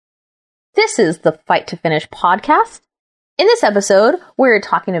This is the Fight to Finish podcast. In this episode, we're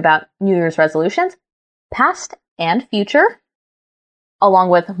talking about New Year's resolutions, past and future, along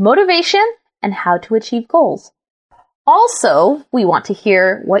with motivation and how to achieve goals. Also, we want to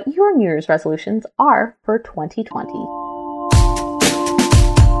hear what your New Year's resolutions are for 2020.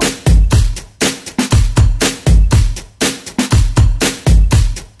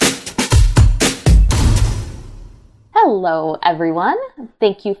 Hello, everyone.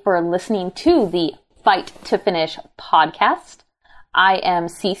 Thank you for listening to the Fight to Finish podcast. I am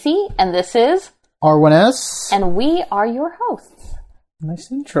Cece, and this is R1S. And we are your hosts.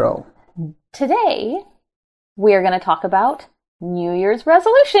 Nice intro. Today, we are going to talk about New Year's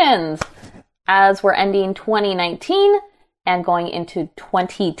resolutions. As we're ending 2019 and going into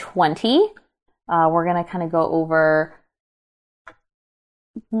 2020, we're going to kind of go over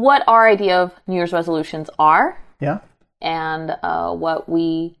what our idea of New Year's resolutions are. Yeah. And what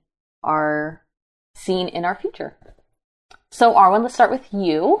we are seeing in our future. So, Arwen, let's start with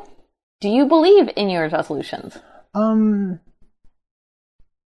you. Do you believe in New Year's resolutions?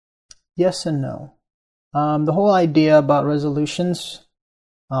 Yes and no. The whole idea about resolutions,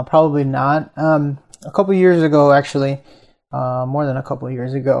 probably not. A couple years ago, actually, more than a couple of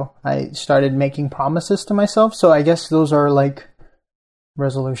years ago, I started making promises to myself. So I guess those are like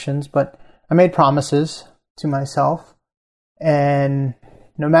resolutions, but I made promises to myself. And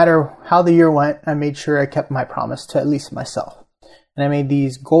no matter how the year went, I made sure I kept my promise to at least myself. And I made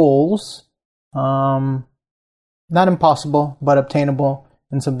these goals, not impossible, but obtainable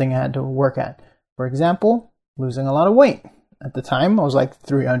and something I had to work at. For example, losing a lot of weight. At the time, I was like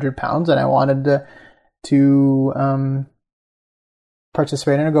 300 pounds and I wanted to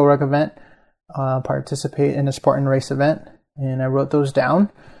participate in a GoRuck event, participate in a Spartan race event. And I wrote those down,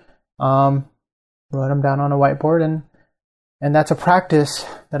 wrote them down on a whiteboard, and that's a practice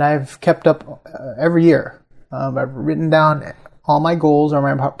that I've kept up every year. I've written down all my goals or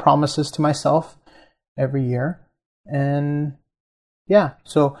my promises to myself every year. And yeah,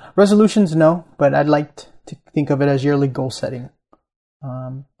 so resolutions, no, but I'd like to think of it as yearly goal setting.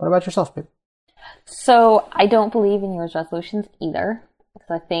 What about yourself, babe? So I don't believe in New Year's resolutions either,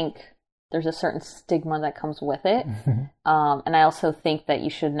 because I think there's a certain stigma that comes with it. And I also think that you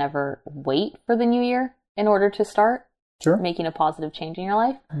should never wait for the new year in order to start making a positive change in your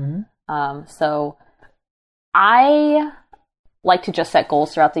life. So I like to just set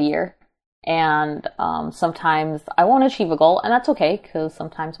goals throughout the year. And sometimes I won't achieve a goal, and that's okay, because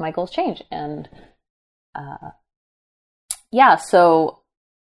sometimes my goals change. And so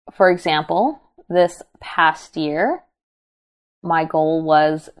for example, this past year, my goal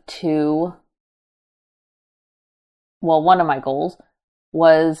was one of my goals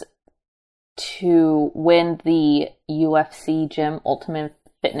was to win the UFC Gym Ultimate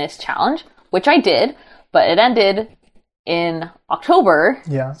Fitness Challenge, which I did, but it ended in October.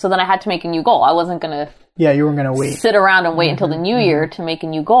 Yeah. So then I had to make a new goal. I wasn't going to you weren't going to wait. Sit around and wait until the new year to make a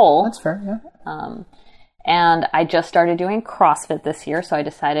new goal. That's fair, yeah. And I just started doing CrossFit this year, so I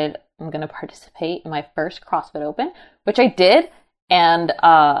decided I'm going to participate in my first CrossFit Open, which I did. And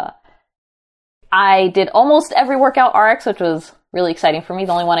I did almost every workout RX, which was really exciting for me.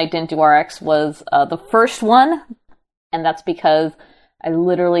 The only one I didn't do RX was the first one, and that's because I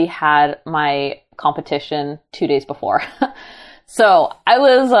literally had my competition 2 days before. So I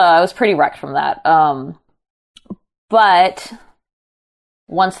was pretty wrecked from that. But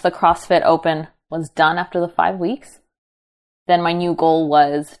once the CrossFit Open was done after the 5 weeks, then my new goal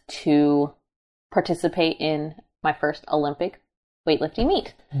was to participate in my first Olympic weightlifting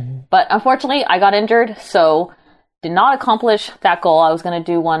meet. But unfortunately, I got injured, so did not accomplish that goal. I was going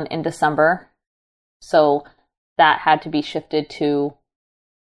to do one in December, so that had to be shifted to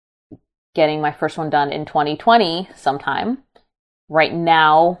getting my first one done in 2020 sometime. Right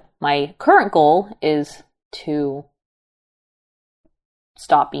now, my current goal is to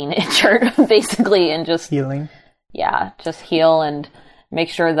stop being injured, basically, and just healing. Yeah, just heal and make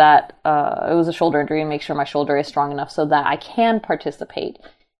sure that it was a shoulder injury, and make sure my shoulder is strong enough so that I can participate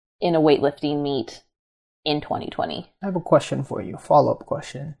in a weightlifting meet in 2020. I have a question for you, follow-up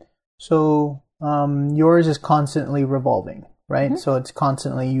question. So yours is constantly revolving, right? So it's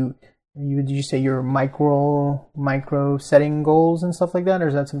constantly did you say you're micro setting goals and stuff like that, or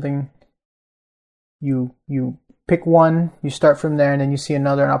is that something you pick one, you start from there, and then you see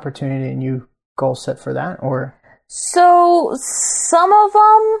another opportunity and you goal set for that? Or so some of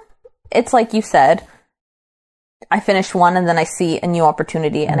them, it's like you said, I finish one and then I see a new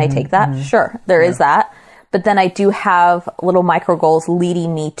opportunity and I take that. Sure, there is that. But then I do have little micro goals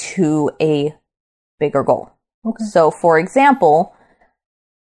leading me to a bigger goal. Okay. So for example,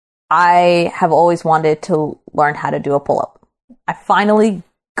 I have always wanted to learn how to do a pull-up. I finally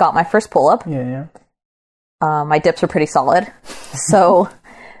got my first pull-up. Yeah. My dips are pretty solid. So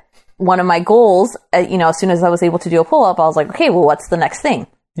one of my goals, as soon as I was able to do a pull-up, I was like, okay, well, what's the next thing?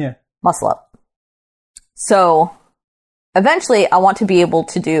 Yeah. Muscle up. So eventually I want to be able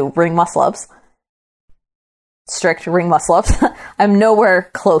to do ring muscle ups, strict ring muscle ups. I'm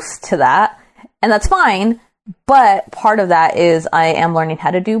nowhere close to that, and that's fine. But part of that is I am learning how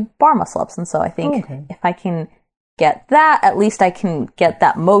to do bar muscle ups. And so I think if I can get that, at least I can get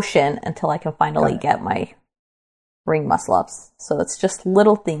that motion until I can finally get my ring muscle ups. So it's just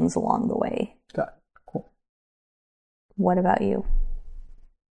little things along the way. Got it. Cool. What about you?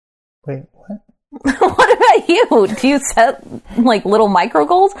 Wait, what? What about you? Do you set like little micro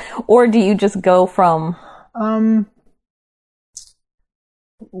goals, or do you just go from...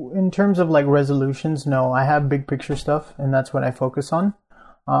 In terms of like resolutions, no, I have big picture stuff and that's what I focus on.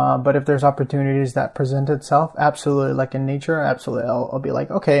 But if there's opportunities that present itself, absolutely, like in nature, absolutely, I'll be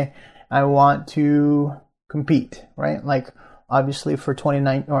like, okay, I want to compete, right? Like obviously for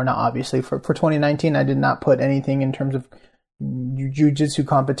 2019, I did not put anything in terms of jiu-jitsu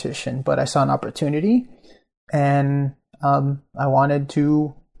competition, but I saw an opportunity and I wanted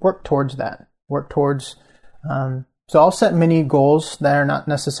to work towards that, so I'll set many goals that are not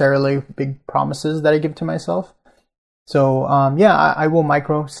necessarily big promises that I give to myself. So I will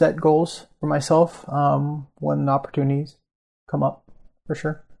micro set goals for myself when opportunities come up, for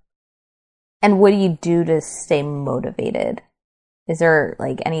sure. And what do you do to stay motivated? Is there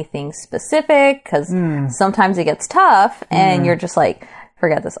like anything specific? Because sometimes it gets tough and you're just like,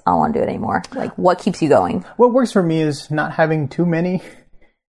 forget this, I don't want to do it anymore. Like, what keeps you going? What works for me is not having too many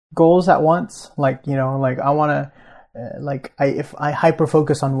goals at once. Like, I want to, if I hyper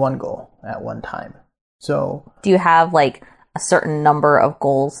focus on one goal at one time. So do you have like a certain number of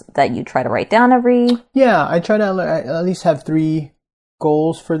goals that you try to write down every? Yeah, I try to at least have 3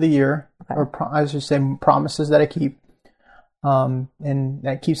 goals for the year, or I should say promises that I keep. And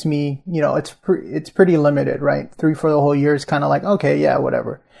that keeps me, it's pretty limited, right? 3 for the whole year is kind of like, okay, yeah,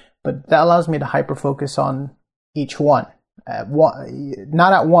 whatever. But that allows me to hyper focus on each one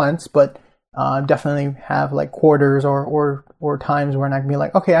not at once, but definitely have like quarters or times where I can be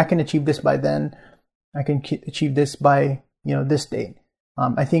like, okay, I can achieve this by then. I can achieve this by, this date.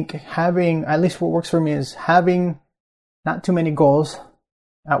 I think having, at least what works for me is having not too many goals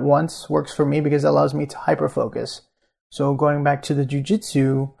at once works for me because it allows me to hyper focus. So going back to the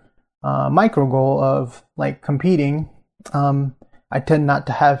jiu-jitsu micro goal of like competing, I tend not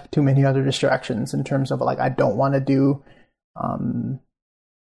to have too many other distractions in terms of like, I don't want to do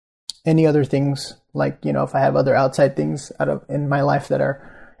any other things, like, if I have other outside things in my life that are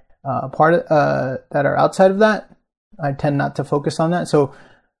that are outside of that, I tend not to focus on that. So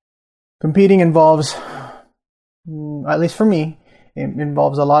competing involves, at least for me, it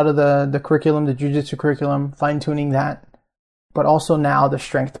involves a lot of the curriculum, the jiu-jitsu curriculum, fine-tuning that, but also now the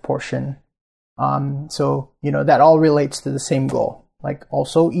strength portion. So, that all relates to the same goal, like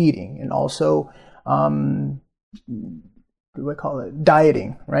also eating and also,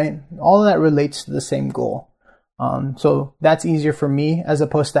 dieting, right? All of that relates to the same goal. So that's easier for me as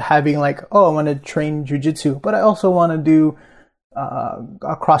opposed to having like, I want to train jiu-jitsu, but I also want to do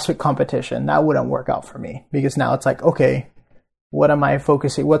a CrossFit competition. That wouldn't work out for me because now it's like, okay, what am I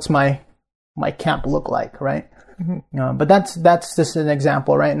focusing? What's my camp look like, right? Mm-hmm. But that's just an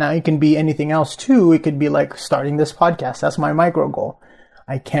example, right? Now it can be anything else too. It could be like starting this podcast. That's my micro goal.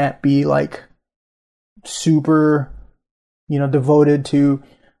 I can't be like super, devoted to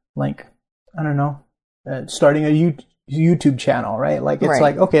like, I don't know, starting a YouTube channel, right? Like it's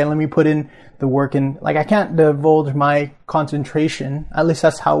like, okay, let me put in the work in, like I can't divulge my concentration. At least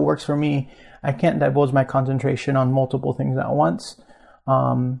that's how it works for me. I can't divulge my concentration on multiple things at once.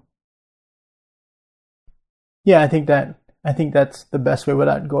 I think that's the best way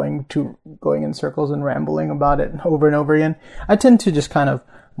without going in circles and rambling about it over and over again. I tend to just kind of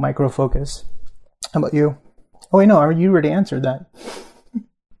micro focus. How about you? Oh wait, no, you already answered that.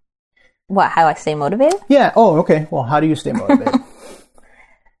 What, how I stay motivated? Yeah. Oh, okay. Well, how do you stay motivated?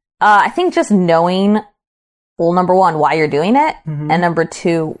 I think just knowing, well, number one, why you're doing it, and number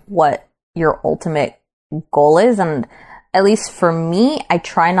two, what your ultimate goal is. And at least for me, I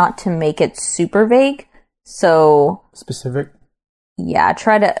try not to make it super vague. So specific. Yeah,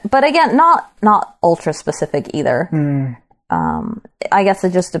 try to, but again, not ultra specific either. I guess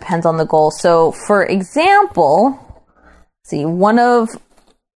it just depends on the goal. So for example, one of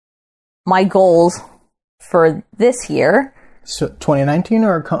my goals for this year. So 2019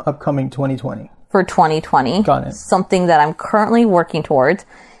 or upcoming 2020? For 2020. Got it. Something that I'm currently working towards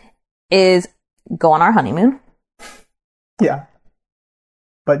is go on our honeymoon. Yeah.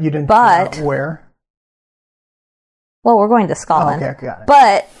 But you didn't find out where? Well, we're going to Scotland. Oh, okay, got it.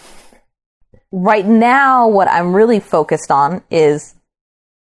 But right now, what I'm really focused on is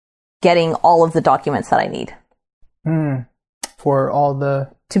getting all of the documents that I need. For all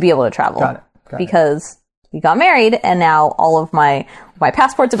the... To be able to travel. Got it. Because we got married, and now all of my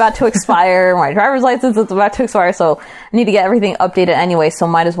passport's about to expire, my driver's license is about to expire, so I need to get everything updated anyway, so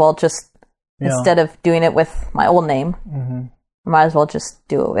might as well just, instead of doing it with my old name, might as well just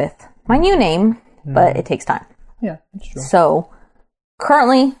do it with my new name, but it takes time. Yeah, that's true. So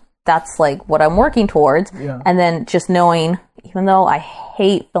currently, that's like what I'm working towards. Yeah. And then just knowing, even though I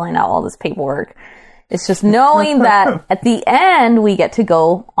hate filling out all this paperwork, it's just knowing that at the end we get to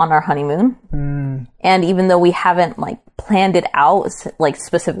go on our honeymoon. And even though we haven't like planned it out, like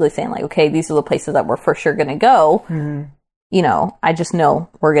specifically saying like, okay, these are the places that we're for sure going to go, you know, I just know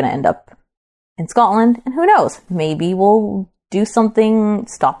we're going to end up in Scotland, and who knows, maybe we'll do something,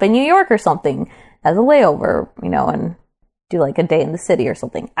 stop in New York or something as a layover, you know, and do like a day in the city or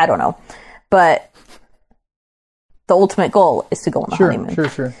something. I don't know. But the ultimate goal is to go on the honeymoon.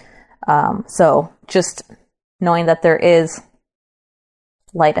 Sure. So just knowing that there is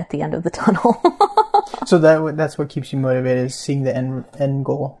light at the end of the tunnel. So that's what keeps you motivated, is seeing the end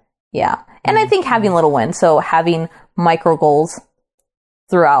goal. Yeah. And I think having little wins, so having micro goals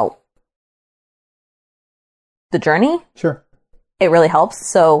throughout the journey. Sure. It really helps.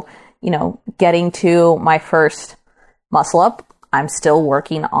 So, you know, getting to my first muscle up, I'm still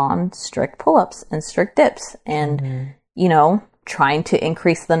working on strict pull-ups and strict dips and, you know, trying to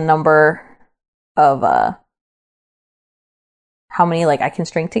increase the number of how many like I can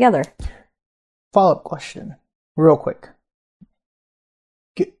string together. Follow-up question, real quick.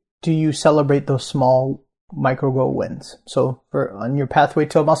 Do you celebrate those small micro goal wins? So on your pathway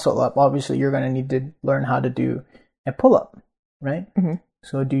to a muscle up, obviously you're going to need to learn how to do a pull-up, right?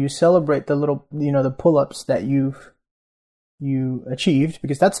 So do you celebrate the little, you know, the pull-ups that you achieved?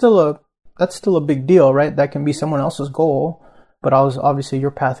 Because that's still a big deal, right? That can be someone else's goal, but obviously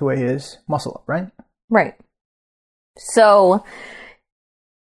your pathway is muscle up, right? Right. So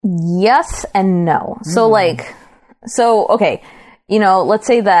yes and no. So okay, you know, let's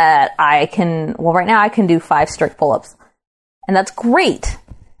say that right now I can do 5 strict pull-ups, and that's great.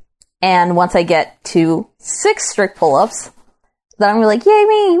 And once I get to 6 strict pull-ups, then I'm like, yay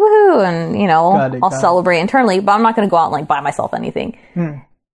me, woohoo, and, you know, I'll celebrate internally, but I'm not going to go out and, like, buy myself anything.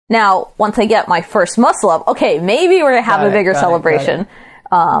 Now, once I get my first muscle up, okay, maybe we're going to have a bigger celebration.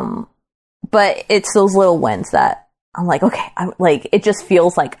 But it's those little wins that I'm like, okay, it just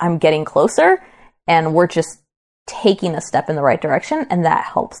feels like I'm getting closer, and we're just taking a step in the right direction, and that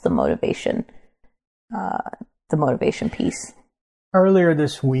helps the motivation piece. Earlier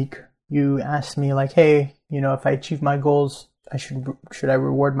this week, you asked me, like, hey, you know, if I achieve my goals, should I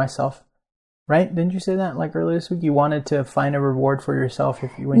reward myself? Right? Didn't you say that like earlier this week? You wanted to find a reward for yourself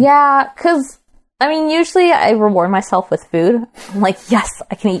if you win. Yeah, because I mean, usually I reward myself with food. I'm like, yes,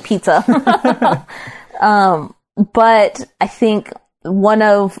 I can eat pizza. But I think one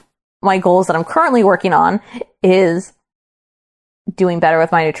of my goals that I'm currently working on is doing better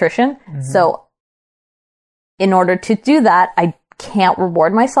with my nutrition. So in order to do that, I can't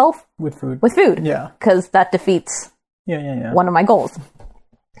reward myself with food. Yeah. Because that defeats one of my goals.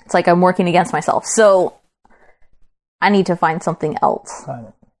 It's like I'm working against myself. So I need to find something else. Got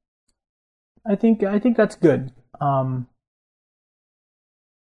it. I think that's good. I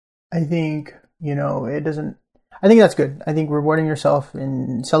think, you know, I think that's good. I think rewarding yourself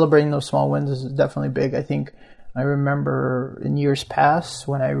and celebrating those small wins is definitely big. I remember in years past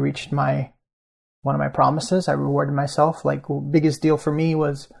when I reached one of my promises, I rewarded myself. Like, the biggest deal for me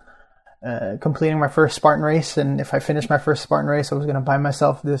was completing my first Spartan race, and if I finished my first Spartan race, I was going to buy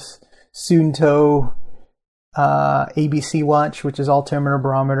myself this Suunto ABC watch, which is altimeter,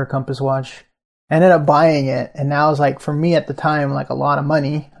 barometer, compass watch. I ended up buying it, and now it's like, for me at the time, like a lot of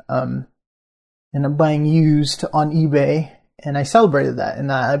money. And I'm buying used on eBay, and I celebrated that. And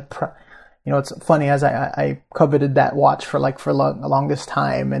you know, it's funny, as I coveted that watch for longest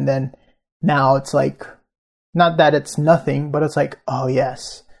time, and then now it's like, not that it's nothing, but it's like, oh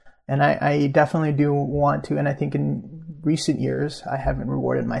yes. And I definitely do want to, and I think in recent years, I haven't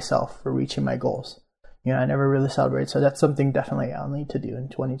rewarded myself for reaching my goals. You know, I never really celebrate. So that's something definitely I'll need to do in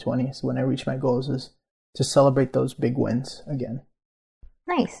 2020. So when I reach my goals, is to celebrate those big wins again.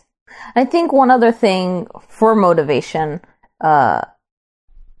 Nice. I think one other thing for motivation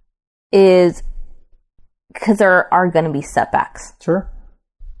is because there are going to be setbacks. Sure.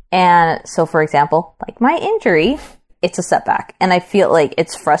 And so, for example, like my injury it's a setback. And I feel like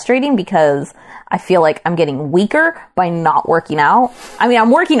it's frustrating because I feel like I'm getting weaker by not working out. I mean,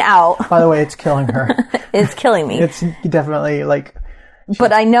 I'm working out. By the way, it's killing her. It's killing me. It's definitely like...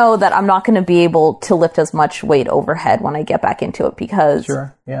 But I know that I'm not going to be able to lift as much weight overhead when I get back into it because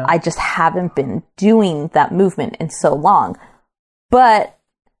I just haven't been doing that movement in so long. But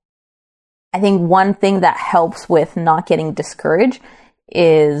I think one thing that helps with not getting discouraged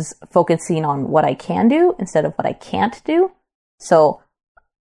is focusing on what I can do instead of what I can't do. So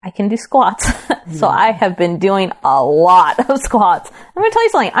I can do squats. So I have been doing a lot of squats. I'm going to tell you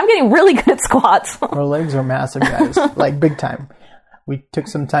something. I'm getting really good at squats. Our legs are massive, guys. Like big time. We took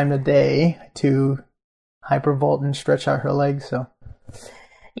some time today to hypervolt and stretch out her legs. So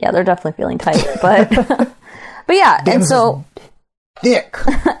yeah, they're definitely feeling tight. But but yeah, and so thick.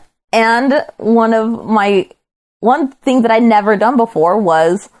 And one thing that I'd never done before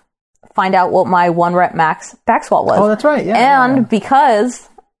was find out what my 1 rep max back squat was. Oh, that's right. Yeah. And because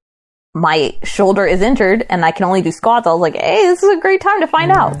my shoulder is injured and I can only do squats, I was like, hey, this is a great time to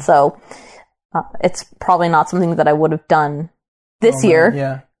find out. So it's probably not something that I would have done this year.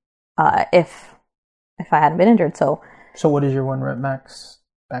 Yeah. If I hadn't been injured. So what is your 1 rep max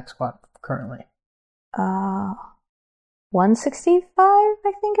back squat currently? 165,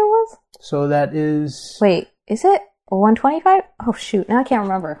 I think it was. So that is... Wait, is it 125? Oh, shoot. Now I can't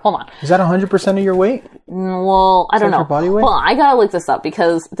remember. Hold on. Is that 100% of your weight? Well, I don't know. Your body weight? Well, I gotta look this up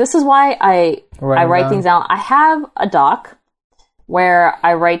because this is why I write things down. I have a doc where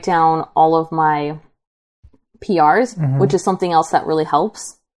I write down all of my PRs, which is something else that really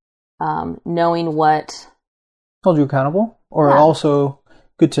helps. Knowing what... Hold you accountable? Or also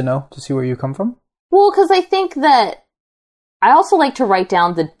good to know to see where you come from? Well, because I think that I also like to write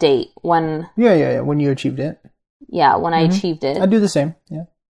down the date when... Yeah, when you achieved it. Yeah, when I achieved it. I do the same, yeah.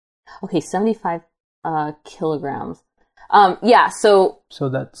 Okay, 75 kilograms. Yeah, so... So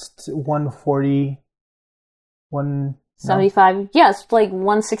that's 140... 75, yes, like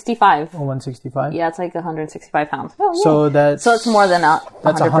 165. Oh, 165? Yeah, it's like 165 pounds. Oh, yeah. So it's more than 100%.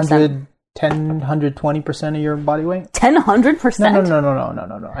 That's 110, 120% of your body weight?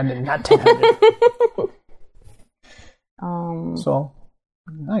 100%? No. I mean, not 100. So,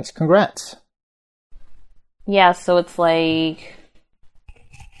 nice. Congrats. Yeah, so it's like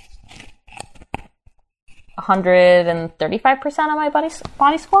 135% of my body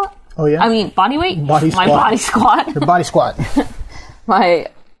squat. Oh, yeah? I mean, body weight? Body squat. My body squat. Your body squat. my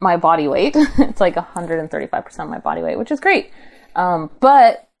body weight. It's like 135% of my body weight, which is great.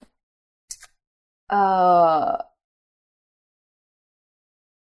 But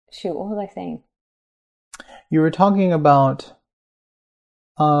shoot, what was I saying? You were talking about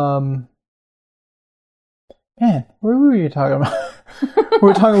man, what were you talking about?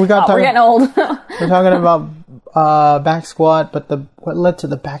 We're getting old. We're talking about back squat, but what led to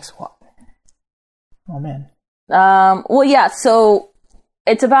the back squat? Oh man. Well, yeah. So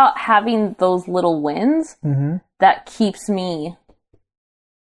it's about having those little wins that keeps me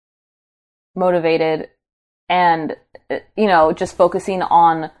motivated, and just focusing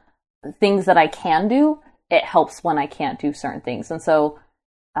on things that I can do. It helps when I can't do certain things, and so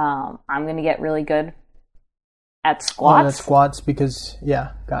I'm going to get really good at squats. At squats because,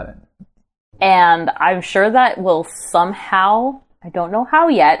 got it. And I'm sure that will somehow, I don't know how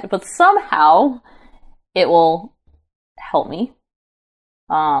yet, but somehow it will help me.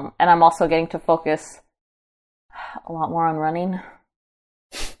 And I'm also getting to focus a lot more on running,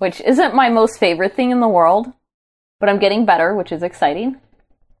 which isn't my most favorite thing in the world, but I'm getting better, which is exciting.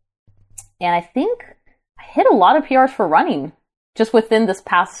 And I think I hit a lot of PRs for running just within this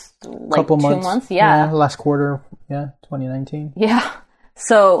past couple 2 months. Yeah. Last quarter. Yeah. 2019. Yeah.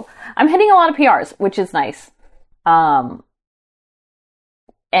 So I'm hitting a lot of PRs, which is nice. And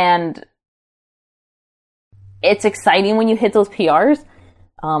it's exciting when you hit those PRs.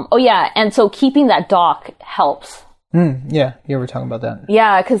 And so keeping that doc helps. Yeah, you were talking about that.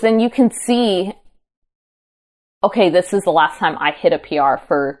 Yeah, because then you can see, okay, this is the last time I hit a PR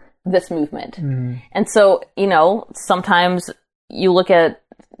for this movement. And so, sometimes you look at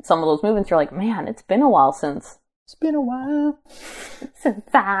some of those movements, you're like, man, it's been a while since. It's been a while. Since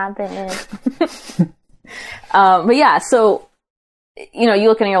I've been. But yeah, so, you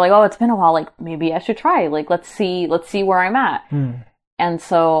look and you're like, oh, it's been a while. Like, maybe I should try. Like, let's see where I'm at. And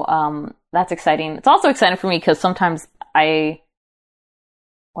so, that's exciting. It's also exciting for me because sometimes I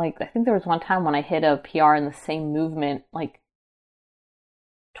think there was one time when I hit a PR in the same movement, like,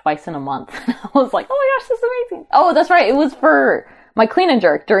 twice in a month. I was like, oh my gosh, this is amazing. Oh, that's right. It was for my clean and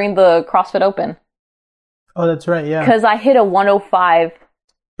jerk during the CrossFit Open. Oh, that's right. Yeah. Because I hit a 105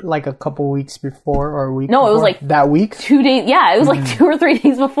 like a couple weeks before or a week? No, before? It was like that week. 2 days. Yeah, it was like 2 or 3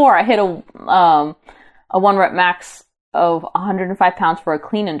 days before I hit a 1 rep max of 105 pounds for a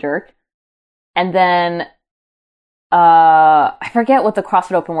clean and jerk, and then I forget what the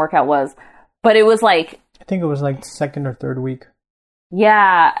CrossFit Open workout was, but it was like I think it was like second or third week.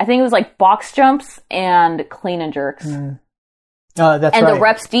 Yeah, I think it was like box jumps and clean and jerks. That's right. And the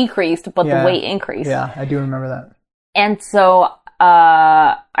reps decreased, but the weight increased. Yeah, I do remember that. And so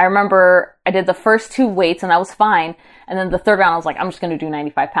I remember I did the first 2 weights and I was fine. And then the third round, I was like, I'm just going to do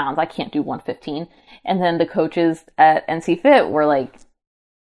 95 pounds. I can't do 115. And then the coaches at NC Fit were like,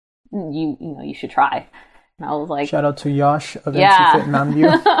 you should try. And I was like, shout out to Yash of NC Fit Mountain View.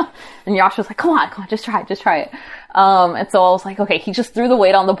 And Yash was like, come on, just try it. And so I was like, okay, he just threw the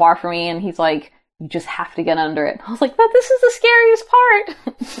weight on the bar for me and he's like, you just have to get under it. I was like, but this is the scariest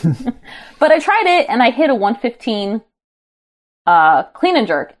part. But I tried it and I hit a 115 clean and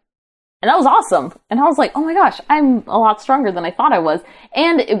jerk. And that was awesome. And I was like, oh my gosh, I'm a lot stronger than I thought I was.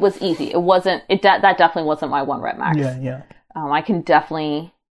 And it was easy. That definitely wasn't my 1 rep max. Yeah. I can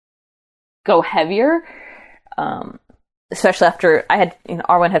definitely go heavier. Especially after I had,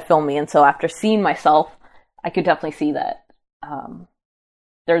 Arwen had filmed me. And so after seeing myself, I could definitely see that,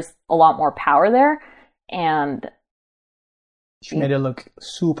 there's a lot more power there. And she made it look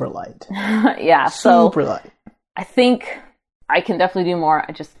super light. Yeah. Super light. I think I can definitely do more.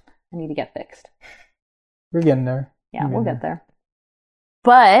 I need to get fixed. We're getting there. Yeah, we'll get there.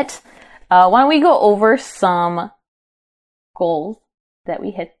 But why don't we go over some goals that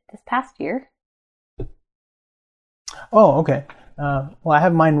we hit this past year? Oh, okay. Well, I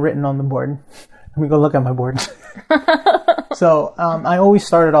have mine written on the board. Let me go look at my board. So I always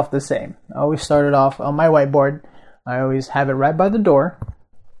started off the same. I always started off on my whiteboard. I always have it right by the door.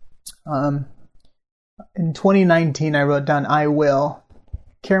 In 2019, I wrote down, I will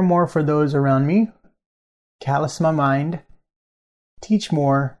care more for those around me, callous my mind, teach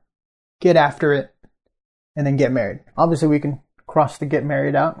more, get after it, and then get married. Obviously, we can cross the get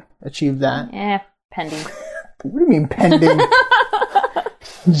married out, achieve that. Pending. What do you mean pending?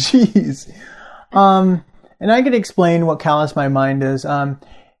 Jeez. And I could explain what callous my mind is. And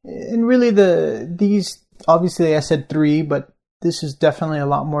really these, obviously I said 3, but this is definitely a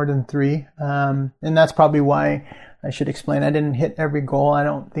lot more than 3. And that's probably why I should explain. I didn't hit every goal. I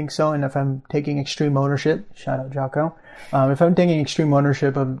don't think so. And if I'm taking extreme ownership, shout out Jocko. If I'm taking extreme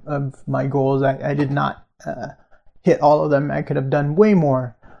ownership of my goals, I did not hit all of them. I could have done way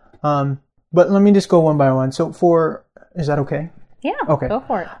more. But let me just go one by one. So is that okay? Yeah. Okay. Go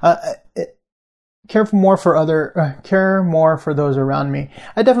for it. Care more for those around me.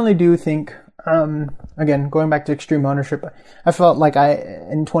 I definitely do think, again, going back to extreme ownership, I felt like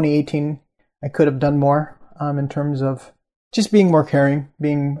in 2018, I could have done more, in terms of just being more caring,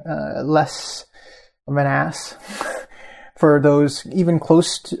 being, less of an ass for those even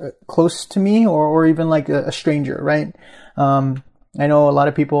close to me or even like a stranger, right? I know a lot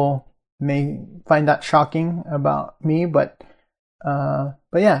of people may find that shocking about me, but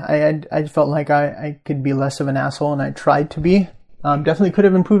yeah, I felt like I could be less of an asshole, and I tried to be. Definitely could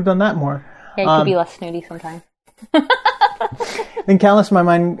have improved on that more. Yeah, you could be less snooty sometimes. And callous my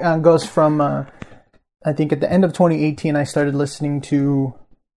mind goes from, I think at the end of 2018, I started listening to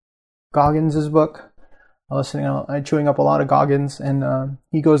Goggins' book. I'm chewing up a lot of Goggins, and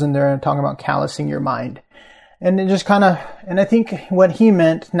he goes in there and talking about callousing your mind. And it just and I think what he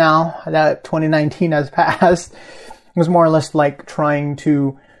meant now that 2019 has passed was more or less like trying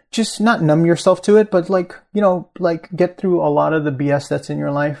to just not numb yourself to it, but like get through a lot of the BS that's in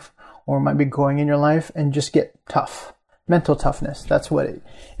your life or might be going in your life and just get tough. Mental toughness. That's what it,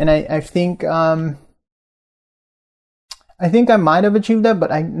 and I think I might have achieved that,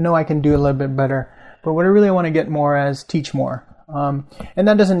 but I know I can do a little bit better. But what I really want to get more as teach more. And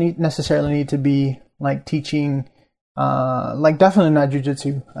that doesn't necessarily need to be like teaching, like definitely not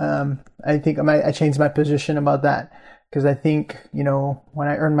jiu-jitsu. I think I changed my position about that because I think, when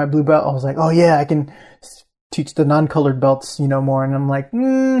I earned my blue belt, I was like, oh yeah, I can teach the non-colored belts, more. And I'm like,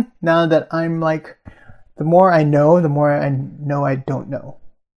 now that I'm like, the more I know, the more I know I don't know.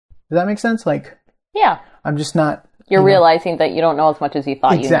 Does that make sense? Like, yeah, I'm just not. You're realizing that you don't know as much as you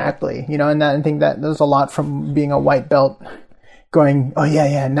thought exactly. You knew. And I think that there's a lot from being a white belt going, oh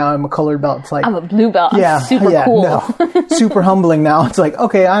yeah, now I'm a colored belt. It's like, I'm a blue belt. I'm super cool. No. Super humbling now. It's like,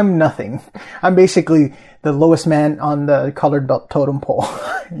 okay, I'm nothing. I'm basically the lowest man on the colored belt totem pole,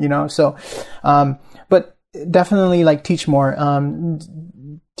 so, but definitely like teach more,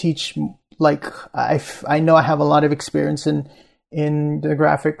 teach, like, I know I have a lot of experience in the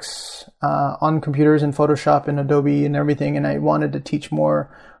graphics, on computers and Photoshop and Adobe and everything. And I wanted to teach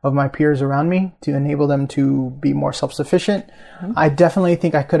more of my peers around me to enable them to be more self-sufficient. I definitely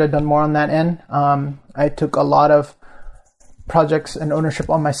think I could have done more on that end. I took a lot of projects and ownership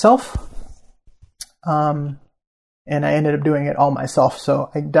on myself. And I ended up doing it all myself.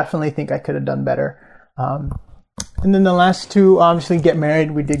 So I definitely think I could have done better. And then the last two, obviously, get married.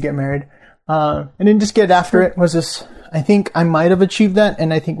 We did get married. And then just get after it was just, I think I might have achieved that.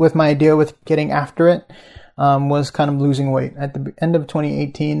 And I think with my idea with getting after it, was kind of losing weight. At the end of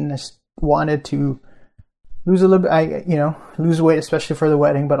 2018, I wanted to lose a little bit, lose weight, especially for the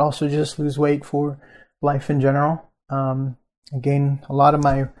wedding, but also just lose weight for life in general. Again, a lot of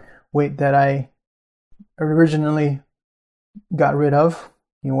my weight that I originally got rid of,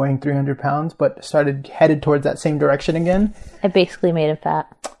 weighing 300 pounds, but headed towards that same direction again. I basically made him fat.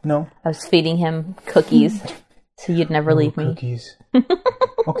 No. I was feeding him cookies so you'd never leave me. Cookies.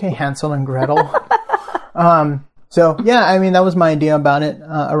 Okay, Hansel and Gretel. So yeah, I mean, that was my idea about it,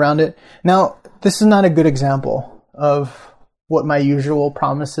 around it. Now, this is not a good example of what my usual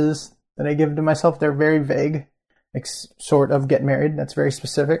promises that I give to myself. They're very vague, sort of get married. That's very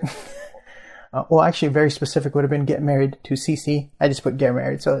specific. Well, actually, very specific would have been get married to CC. I just put get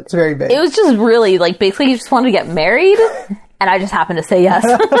married, so it's very vague. It was just really, basically you just wanted to get married, and I just happened to say yes.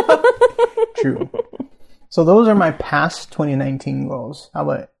 True. So those are my past 2019 goals. How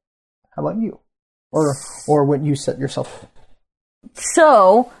about you? Or what you set yourself?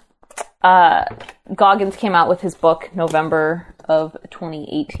 So, Goggins came out with his book November of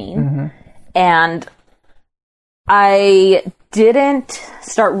 2018, and I didn't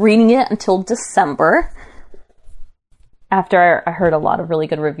start reading it until December, after I heard a lot of really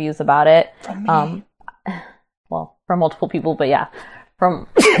good reviews about it. From me. Well, from multiple people, but yeah, from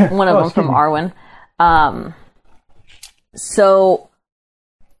one of them from Arwen. So,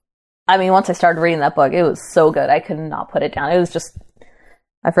 I mean, once I started reading that book, it was so good. I could not put it down. It was just,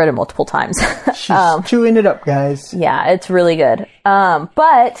 I've read it multiple times. She's chewing it up, guys. Yeah, it's really good.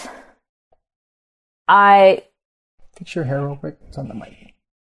 But fix your hair real quick. It's on the mic.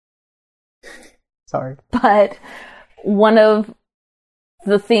 Sorry. But one of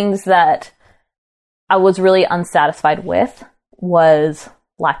the things that I was really unsatisfied with was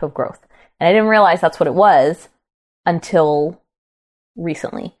lack of growth. And I didn't realize that's what it was until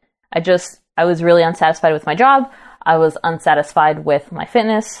recently. I was really unsatisfied with my job. I was unsatisfied with my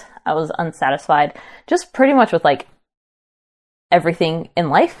fitness. I was unsatisfied just pretty much with everything in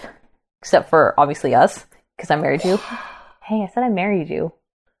life, except for obviously us, because I married you. Hey, I said I married you.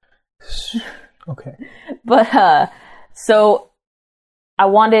 Okay. But, so I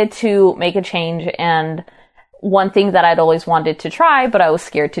wanted to make a change, and one thing that I'd always wanted to try, but I was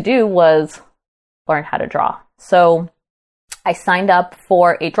scared to do, was learn how to draw. So I signed up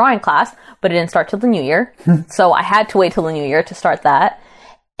for a drawing class, but it didn't start till the new year. So I had to wait till the new year to start that.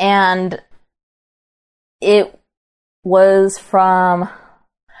 And it was from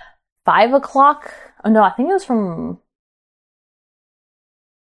 5 o'clock. Oh, no, I think it was from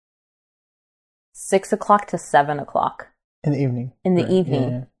 6 o'clock to 7 o'clock. In the evening.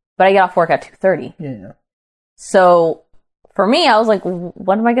 Yeah. But I get off work at 2:30. Yeah. So for me, I was like,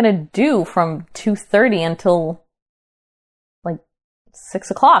 what am I going to do from 2:30 until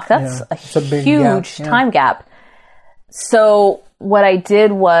 6 o'clock? That's a huge time gap. So what I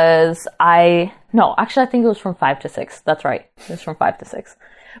did was I think it was from 5 to 6. That's right. It was from 5 to 6.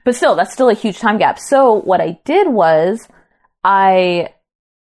 But still, that's still a huge time gap. So what I did was I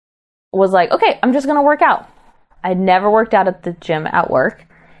was like, okay, I'm just going to work out. I'd never worked out at the gym at work.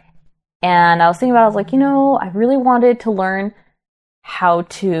 And I was thinking about it, I was like, I really wanted to learn how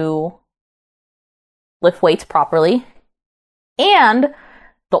to lift weights properly. And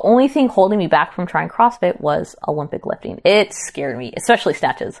the only thing holding me back from trying CrossFit was Olympic lifting. It scared me, especially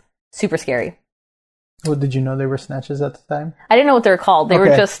snatches. Super scary. Well, did you know they were snatches at the time? I didn't know what they were called. They were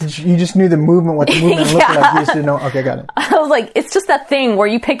just... You just knew the movement, what the movement looked like. You just didn't know. Okay, got it. I was like, it's just that thing where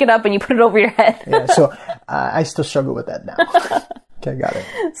you pick it up and you put it over your head. Yeah, so I still struggle with that now. Okay, got it.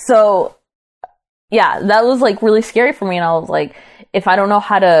 So, yeah, that was really scary for me. And I was like, if I don't know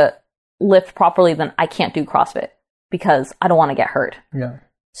how to lift properly, then I can't do CrossFit because I don't want to get hurt. Yeah.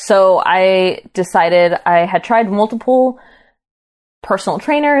 So I decided I had tried multiple personal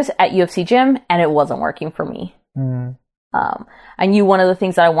trainers at UFC Gym, and it wasn't working for me. I knew one of the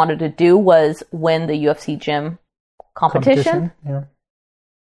things that I wanted to do was win the UFC Gym competition. Yeah.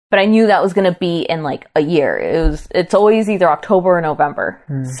 But I knew that was going to be in a year. It's always either October or November.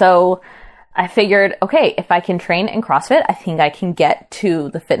 So I figured, okay, if I can train in CrossFit, I think I can get to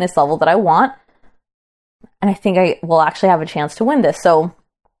the fitness level that I want. And I think I will actually have a chance to win this. So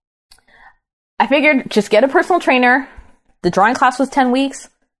I figured just get a personal trainer. The drawing class was 10 weeks.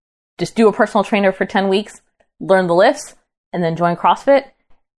 just do a personal trainer for 10 weeks, learn the lifts, and then join CrossFit,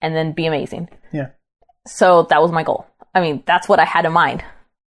 and then be amazing. Yeah. So that was my goal. I mean, that's what I had in mind.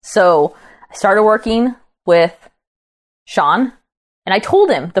 So I started working with Sean, and I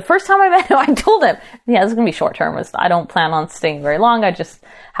told him, the first time I met him, I told him, yeah, this is going to be short term. I don't plan on staying very long. I just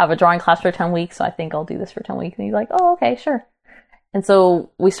have a drawing class for 10 weeks, so I think I'll do this for 10 weeks. And he's like, oh, okay, sure. And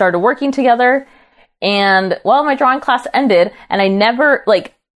so we started working together, and well, my drawing class ended, and I never,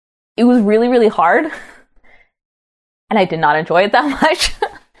 like, it was really, really hard, and I did not enjoy it that much.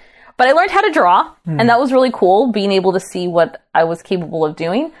 But I learned how to draw, and that was really cool, being able to see what I was capable of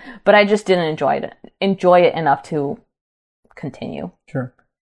doing, but I just didn't enjoy it enough to continue. Sure.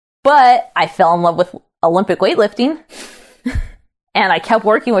 But I fell in love with Olympic weightlifting, and I kept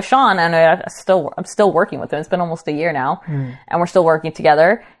working with Sean, and I'm still working with him. It's been almost a year now, and we're still working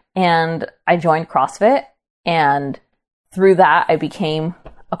together. And I joined CrossFit, and through that, I became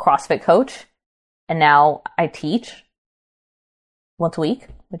a CrossFit coach, and now I teach once a week,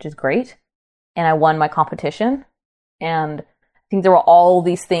 which is great. And I won my competition, and I think there were all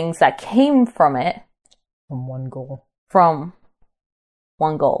these things that came from it. From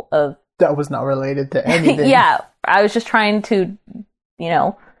one goal of that was not related to anything. Yeah, I was just trying to,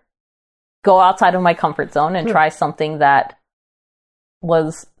 go outside of my comfort zone and try something that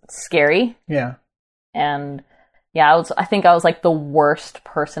was scary. Yeah. And yeah, I think I was like the worst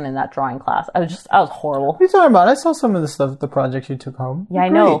person in that drawing class. I was horrible. What are you talking about? I saw some of the stuff, the projects you took home. Yeah, I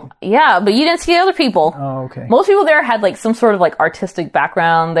know. Yeah, but you didn't see the other people. Oh, okay. Most people there had like some sort of like artistic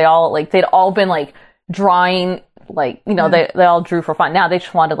background. They'd all been like drawing, like, they all drew for fun. Now they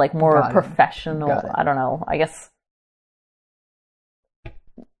just wanted like more professional. I don't know. I guess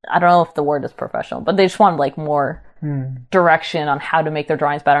I don't know if the word is professional, but they just wanted like more direction on how to make their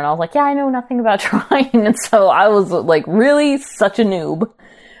drawings better. And I was like, yeah, I know nothing about drawing. And so I was like really such a noob.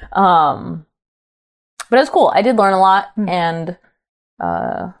 But it was cool. I did learn a lot, and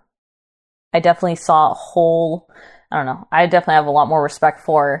I definitely saw I definitely have a lot more respect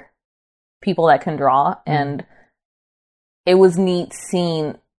for people that can draw, and it was neat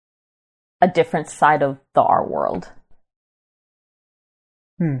seeing a different side of the art world.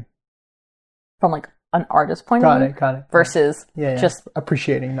 From like an artist point of view. Got it. Versus just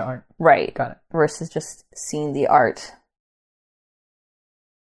appreciating the art. Right. Got it. Versus just seeing the art.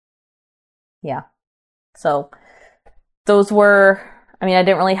 Yeah. So those were, I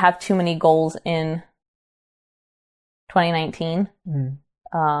didn't really have too many goals in 2019.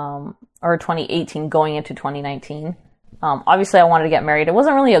 Or 2018 going into 2019. Obviously I wanted to get married. It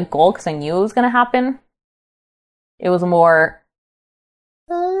wasn't really a goal because I knew it was going to happen. It was more...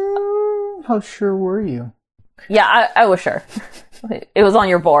 how sure were you? Yeah, I was sure. It was on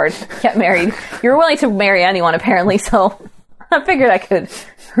your board. Get married. You're willing to marry anyone, apparently, so I figured I could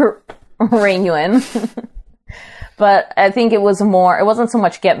rein you in. But I think it wasn't so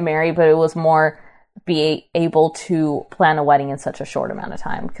much get married, but it was more be able to plan a wedding in such a short amount of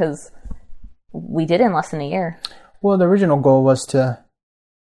time, because we did it in less than a year. Well, the original goal was to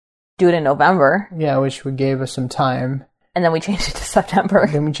do it in November. Yeah, which would gave us some time. And then we changed it to September.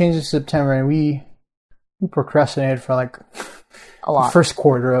 Then we changed it to September, and we procrastinated for like a lot. The first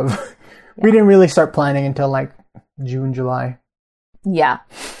quarter of... We didn't really start planning until like June, July. Yeah.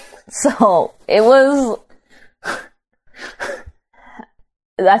 So it was...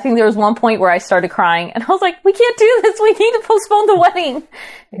 I think there was one point where I started crying, and I was like, we can't do this. We need to postpone the wedding.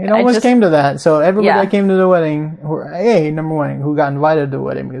 It almost came to that. So everybody that came to the wedding, number one, who got invited to the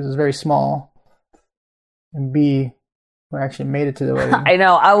wedding because it was very small, and B, who actually made it to the wedding. I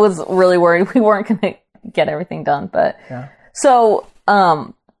know. I was really worried we weren't going to get everything done. But so,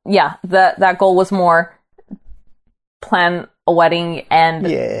 that goal was more plan a wedding and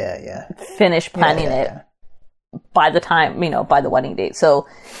finish planning it. By the time, by the wedding date. So,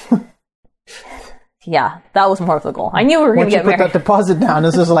 that was more of the goal. I knew we were going to get married. Once you put that deposit down,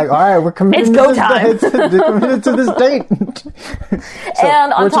 it's just like, all right, we're committed. It's go time. Committed to this date. So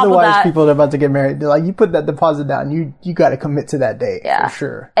and on top of that, wise people that are about to get married, they're like, you put that deposit down, you got to commit to that date for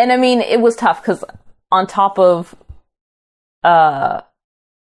sure. And it was tough because on top of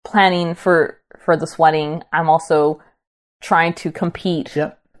planning for this wedding, I'm also trying to compete.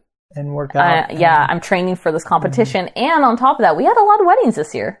 Yep. And work out. I'm training for this competition. And on top of that, we had a lot of weddings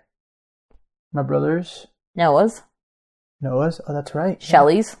this year. My brother's? Noah's? Oh, that's right.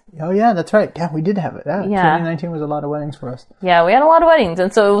 Shelly's? Oh, yeah, that's right. Yeah, we did have it. 2019 was a lot of weddings for us. Yeah, we had a lot of weddings.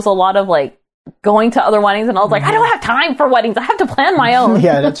 And so it was a lot of, like, going to other weddings. And I was like, I don't have time for weddings. I have to plan my own.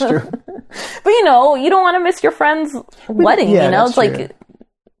 Yeah, that's true. But, you don't want to miss your friend's wedding. It's true. Like,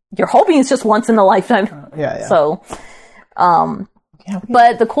 you're hoping it's just once in a lifetime. Yeah. So,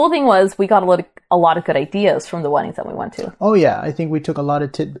 But the cool thing was we got a lot of good ideas from the weddings that we went to. Oh yeah, I think we took a lot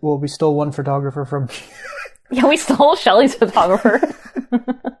of we stole one photographer from. Yeah, we stole Shelly's photographer.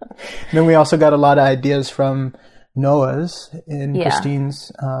 Then we also got a lot of ideas from Noah's and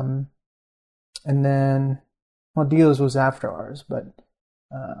Christine's, and then Dio's was after ours, but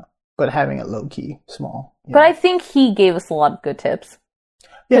having it low key, small. But I think he gave us a lot of good tips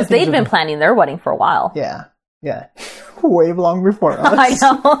because they'd been planning their wedding for a while. Yeah. Way long before us. I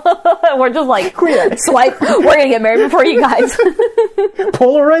know. We're just like, swipe. We're going to get married before you guys.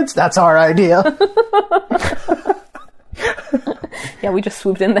 Polaroids? That's our idea. Yeah, we just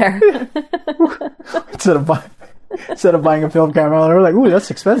swooped in there. Instead of buying a film camera, we're like, ooh, that's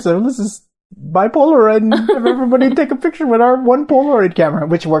expensive. Let's just buy Polaroid and have everybody take a picture with our one Polaroid camera,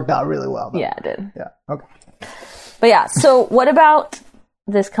 which worked out really well. Though. Yeah, it did. Yeah, okay. But yeah, so what about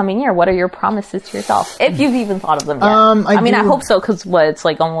this coming year? What are your promises to yourself, if you've even thought of them yet? I hope so, because it's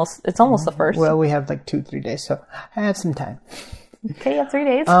almost the first. Well, we have like 2-3 days, so I have some time. Okay, yeah, 3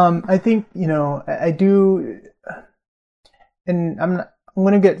 days. I think I do, and I'm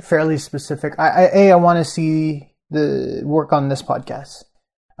going to get fairly specific. I want to see the work on this podcast,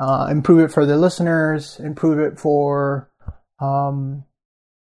 improve it for the listeners, improve it for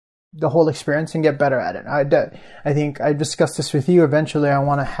the whole experience, and get better at it. I think I discussed this with you. Eventually, I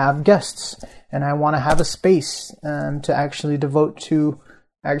want to have guests, and I want to have a space to actually devote to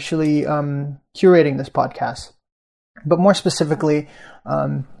curating this podcast. But more specifically,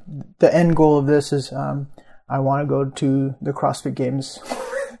 the end goal of this is I want to go to the CrossFit Games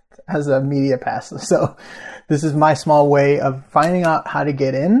as a media pass. So this is my small way of finding out how to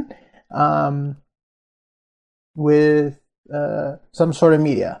get in with some sort of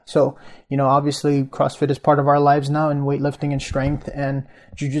media. So, obviously CrossFit is part of our lives now, and weightlifting and strength and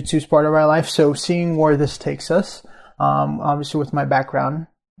jiu-jitsu is part of our life. So seeing where this takes us, obviously with my background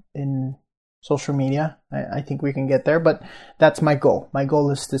in social media, I think we can get there, but that's my goal. My goal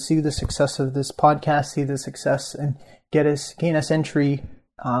is to see the success of this podcast, see the success, and gain us entry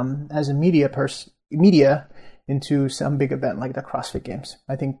as a media into some big event like the CrossFit Games.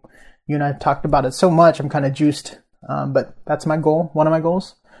 I think you and I have talked about it so much, I'm kind of juiced. But that's my goal, one of my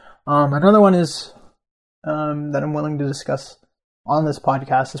goals. Another one is that I'm willing to discuss on this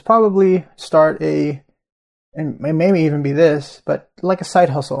podcast is probably start and maybe even be this, but like a side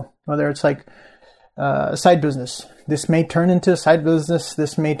hustle, whether it's like a side business. This may turn into a side business.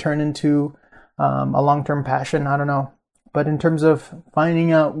 This may turn into a long-term passion. I don't know. But in terms of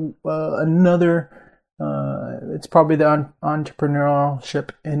finding out it's probably the entrepreneurship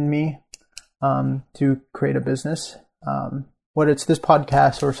in me. To create a business, whether it's this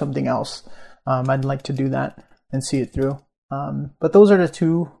podcast or something else, I'd like to do that and see it through. But those are the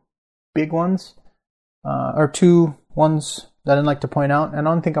two big ones, or two ones that I'd like to point out. And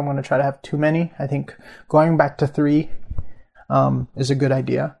I don't think I'm going to try to have too many. I think going back to 3 is a good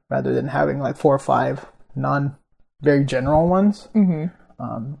idea, rather than having like 4 or 5 very general ones.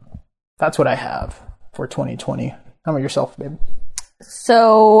 Mm-hmm. That's what I have for 2020. How about yourself, babe?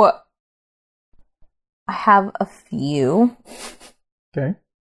 So I have a few. Okay.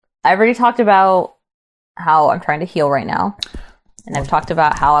 I've already talked about how I'm trying to heal right now. And I've talked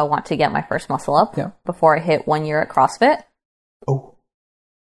about how I want to get my first muscle up before I hit 1 year at CrossFit. Oh.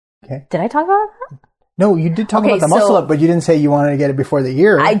 Okay. Did I talk about that? No, you did talk about the muscle up, but you didn't say you wanted to get it before the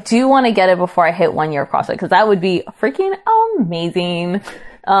year. I do want to get it before I hit 1 year of CrossFit, because that would be freaking amazing.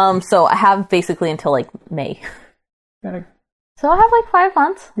 So I have basically until like May. So I have like 5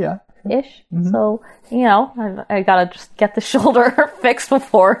 months. Yeah. Ish. Mm-hmm. So, I gotta just get the shoulder fixed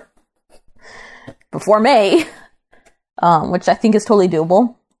before May, which I think is totally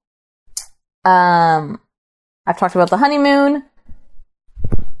doable. I've talked about the honeymoon.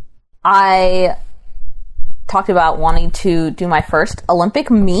 I talked about wanting to do my first Olympic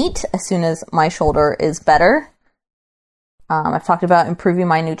meet as soon as my shoulder is better. I've talked about improving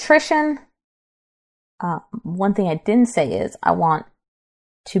my nutrition. One thing I didn't say is I want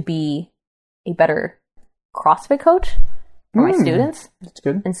to be a better CrossFit coach for my students. That's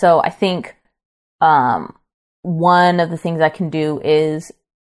good. And so I think one of the things I can do is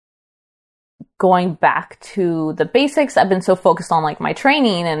going back to the basics. I've been so focused on like my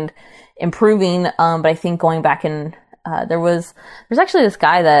training and improving, but I think going back and there's actually this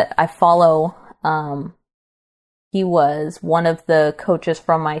guy that I follow. He was one of the coaches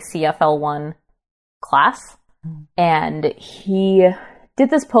from my CFL1 class, and he did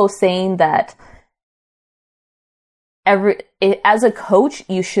this post saying that as a coach,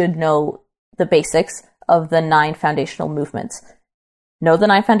 you should know the basics of the 9 foundational movements. Know the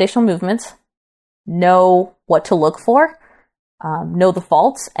 9 foundational movements, know what to look for, know the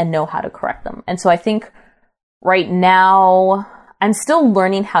faults and know how to correct them. And so I think right now I'm still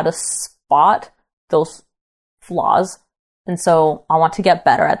learning how to spot those flaws. And so I want to get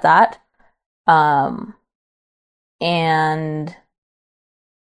better at that.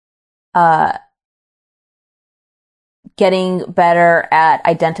 Getting better at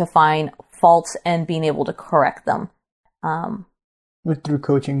identifying faults and being able to correct them. Through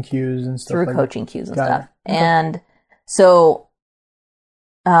coaching cues and stuff. Through coaching cues and stuff. Okay. And so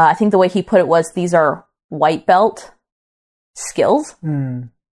I think the way he put it was, these are white belt skills. And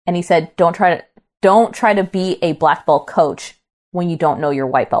he said, don't try to be a black belt coach when you don't know your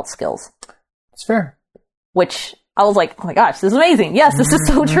white belt skills. It's fair. Which I was like, oh my gosh, this is amazing. Yes, this is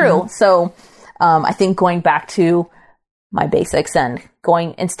so true. So I think going back to my basics and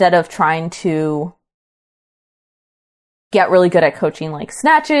instead of trying to get really good at coaching like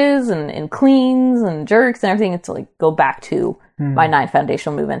snatches and cleans and jerks and everything, it's like go back to my 9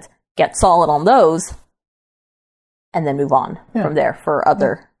 foundational movements, get solid on those, and then move on from there for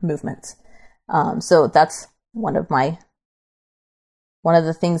other movements. So that's one of the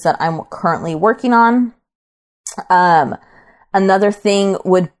things that I'm currently working on. Another thing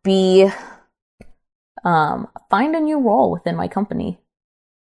would be find a new role within my company.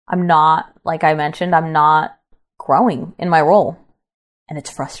 Like I mentioned, I'm not growing in my role, and it's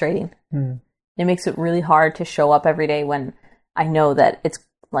frustrating. It makes it really hard to show up every day when I know that it's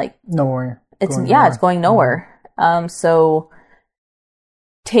like nowhere. It's going nowhere. So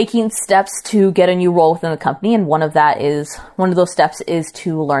taking steps to get a new role within the company, and one of those steps is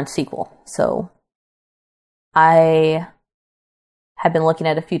to learn SQL. So I have been looking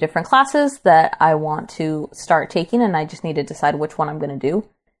at a few different classes that I want to start taking, and I just need to decide which one I'm going to do.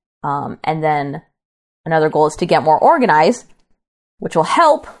 And then another goal is to get more organized, which will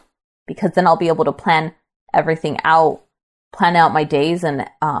help because then I'll be able to plan everything out, plan out my days, and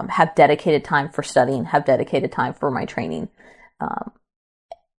have dedicated time for studying, have dedicated time for my training.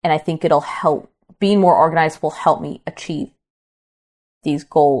 And I think it'll help. Being more organized will help me achieve these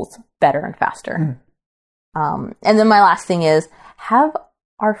goals better and faster. And then my last thing is have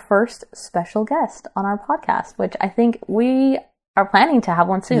our first special guest on our podcast, which I think we are planning to have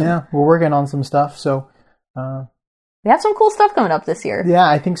one soon. Yeah, we're working on some stuff. So we have some cool stuff coming up this year. Yeah,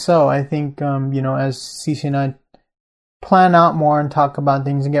 I think so. I think, as Cece and I plan out more and talk about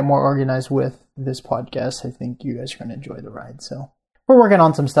things and get more organized with this podcast, I think you guys are going to enjoy the ride. So we're working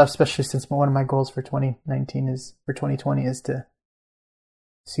on some stuff, especially since one of my goals for 2020 is to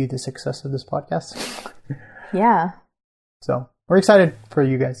see the success of this podcast. Yeah. So we're excited for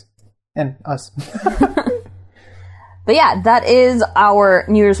you guys and us. But yeah, that is our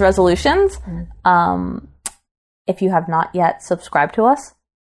New Year's resolutions. If you have not yet subscribed to us,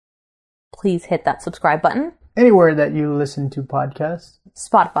 please hit that subscribe button. Anywhere that you listen to podcasts.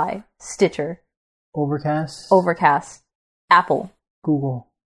 Spotify, Stitcher, Overcast, Apple, Google.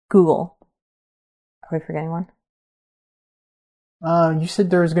 Are we forgetting one? You said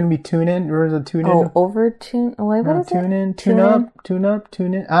there was going to be TuneIn. There was a TuneIn. Oh, Overtune. Wait, what is it? TuneIn,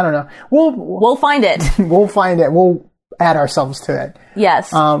 Tune In. I don't know. We'll find it. We'll find it. We'll add ourselves to it.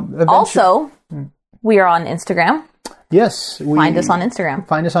 Yes. Also, we are on Instagram. Yes. Find us on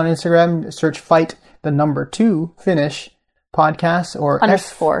Instagram. Search Fight the number 2 Finish podcast or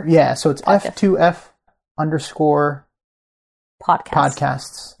underscore. So it's podcast. F2F_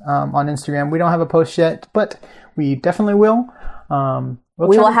 podcasts on Instagram. We don't have a post yet, but we definitely will.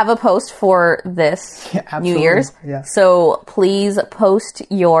 We will have a post for this New Year's. Yeah. So please post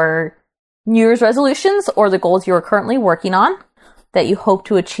your New Year's resolutions or the goals you are currently working on that you hope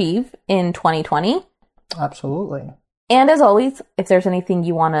to achieve in 2020. Absolutely. And as always, if there's anything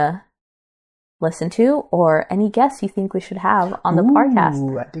you want to listen to or any guests you think we should have on the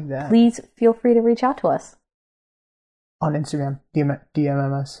podcast, I dig that. Please feel free to reach out to us. On Instagram,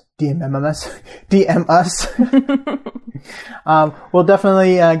 DM us. We'll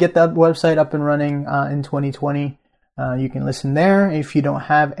definitely get that website up and running in 2020. You can listen there if you don't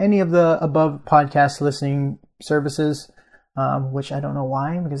have any of the above podcast listening services, which I don't know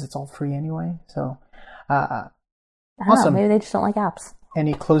why, because it's all free anyway. So, I don't awesome. know, maybe they just don't like apps.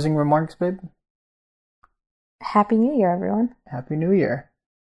 Any closing remarks, babe? Happy New Year, everyone. Happy New Year.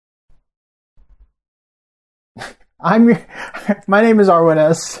 My name is Arwen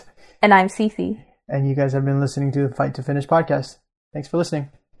S. And I'm Cece. And you guys have been listening to the Fight to Finish podcast. Thanks for listening.